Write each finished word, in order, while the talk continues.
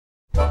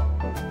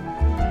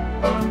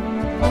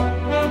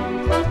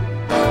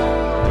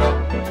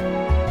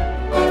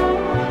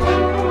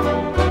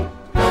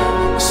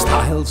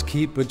Styles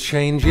keep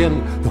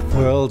a-changing, the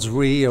world's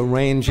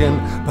rearranging,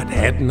 but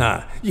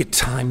Edna, you're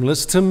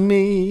timeless to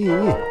me.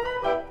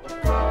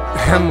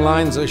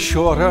 Hemlines are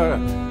shorter,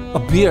 a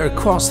beer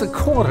costs a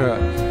quarter,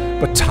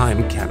 but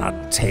time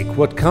cannot take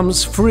what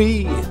comes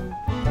free.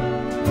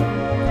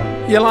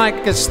 You're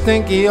like a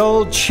stinky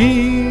old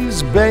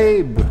cheese,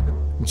 babe,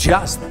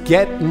 just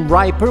getting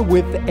riper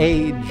with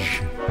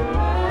age.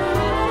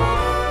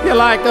 You're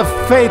like a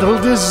fatal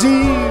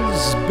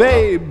disease,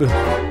 babe,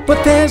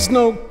 but there's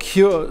no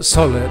cure,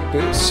 so let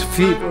this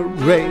fever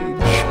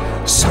rage.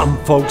 Some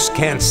folks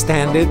can't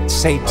stand it,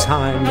 say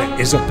time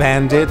is a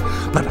bandit,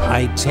 but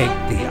I take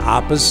the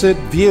opposite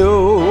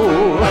view.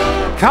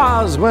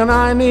 'Cause when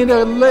I need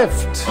a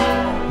lift,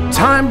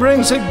 time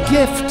brings a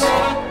gift,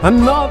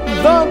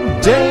 another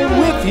day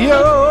with you.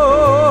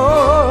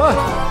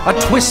 A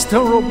twist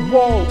or a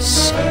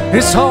waltz,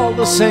 it's all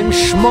the same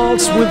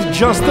schmaltz with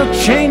just a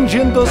change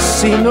in the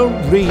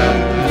scenery.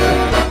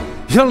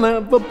 You'll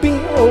never be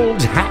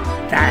old hat,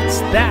 that's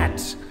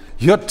that.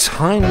 You're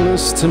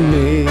timeless to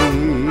me.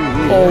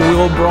 Oh,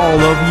 Wilbur,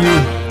 all of you.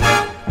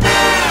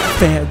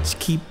 Fads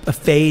keep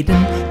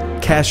a-fading,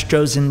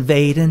 Castro's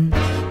invading,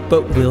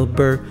 but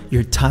Wilbur,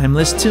 you're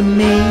timeless to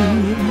me.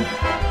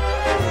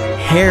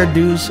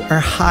 Hairdos are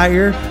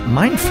higher,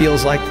 mine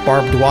feels like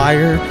barbed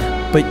wire,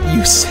 but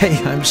you say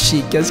I'm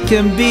chic as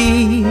can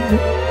be.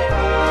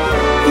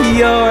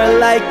 You're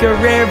like a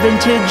rare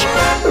vintage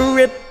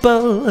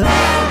ripple,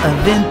 a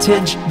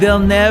vintage they'll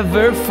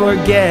never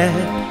forget.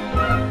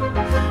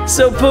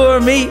 So pour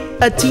me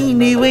a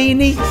teeny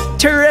weeny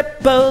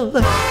triple,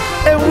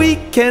 and we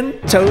can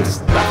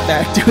toast the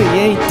fact we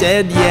ain't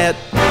dead yet.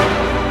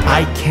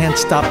 I can't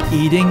stop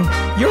eating,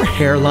 your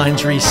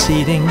hairline's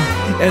receding,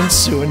 and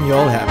soon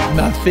you'll have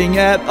nothing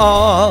at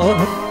all.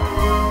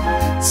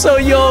 So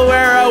you'll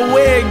wear a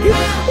wig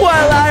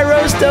while I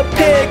roast a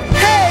pig.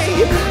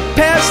 Hey,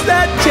 pass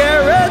that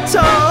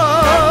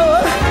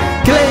Geritol.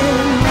 Glenn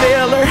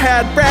Miller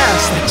had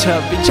brass, the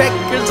chubby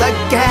checkers a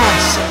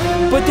gas,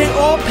 but they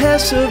all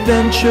pass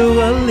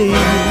eventually.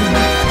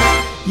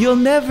 You'll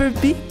never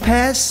be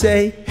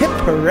passé, hip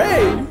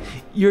hooray,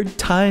 you're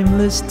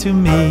timeless to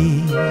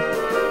me.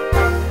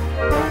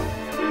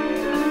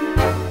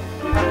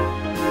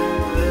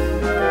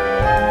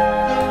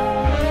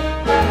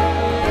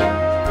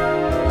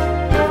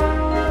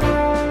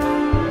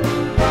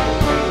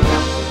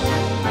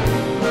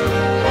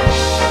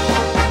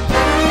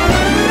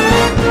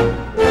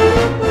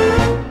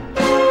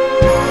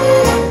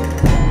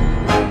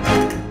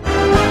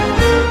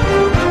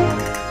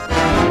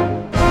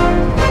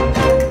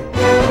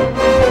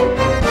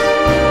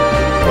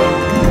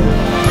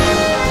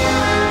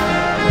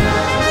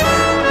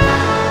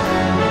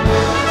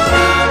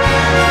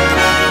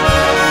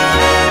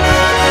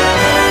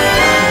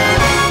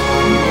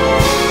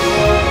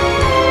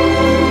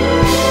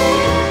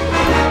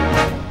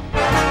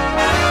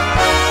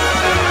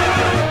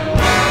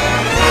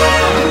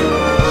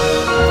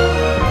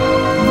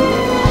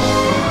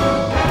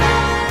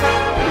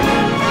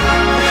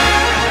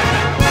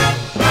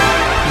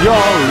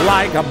 You're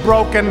like a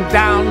broken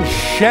down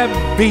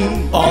Chevy.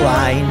 All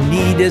I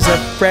need is a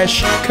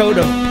fresh coat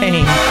of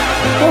paint.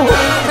 Oh,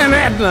 and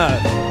Edna,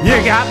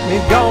 you got me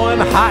going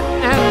hot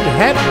and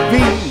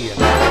heavy.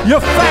 You're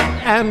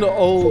fat and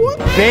old,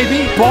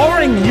 baby,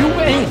 boring you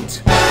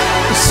ain't.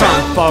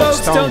 Some folks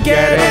don't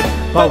get it,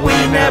 but we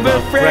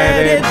never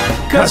fret it,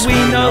 'cause we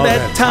know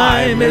that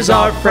time is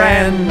our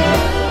friend.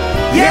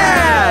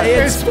 Yeah,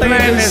 it's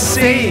plain to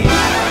see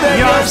that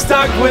you're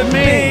stuck with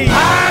me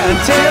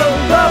until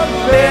the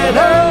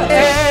bitter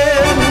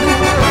end.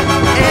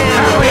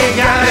 And we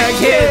got a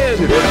kid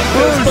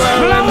who's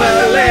blowing the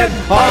lid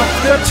off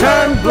the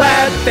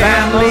Turnblad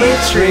family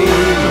tree.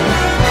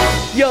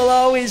 You'll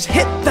always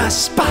hit the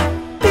spot,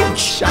 big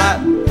shot,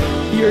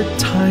 you're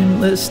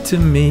timeless to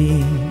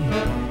me.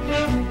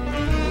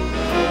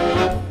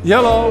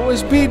 You'll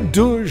always be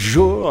du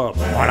jour,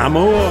 mon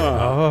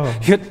amour.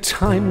 You're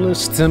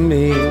timeless to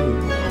me.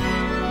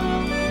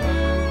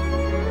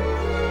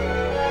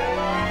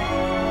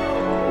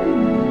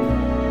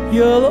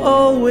 You'll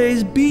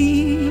always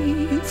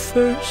be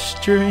first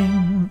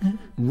string.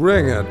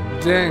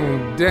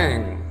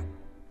 Ring-a-ding-ding.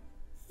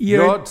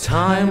 You're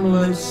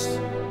timeless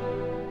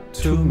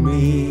to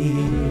me.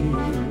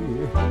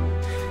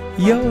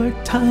 You're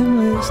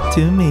timeless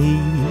to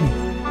me.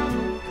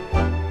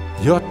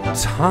 You're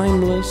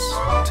timeless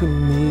to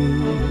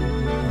me.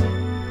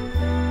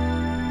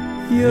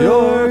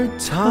 You're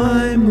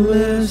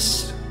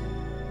timeless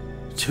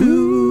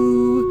to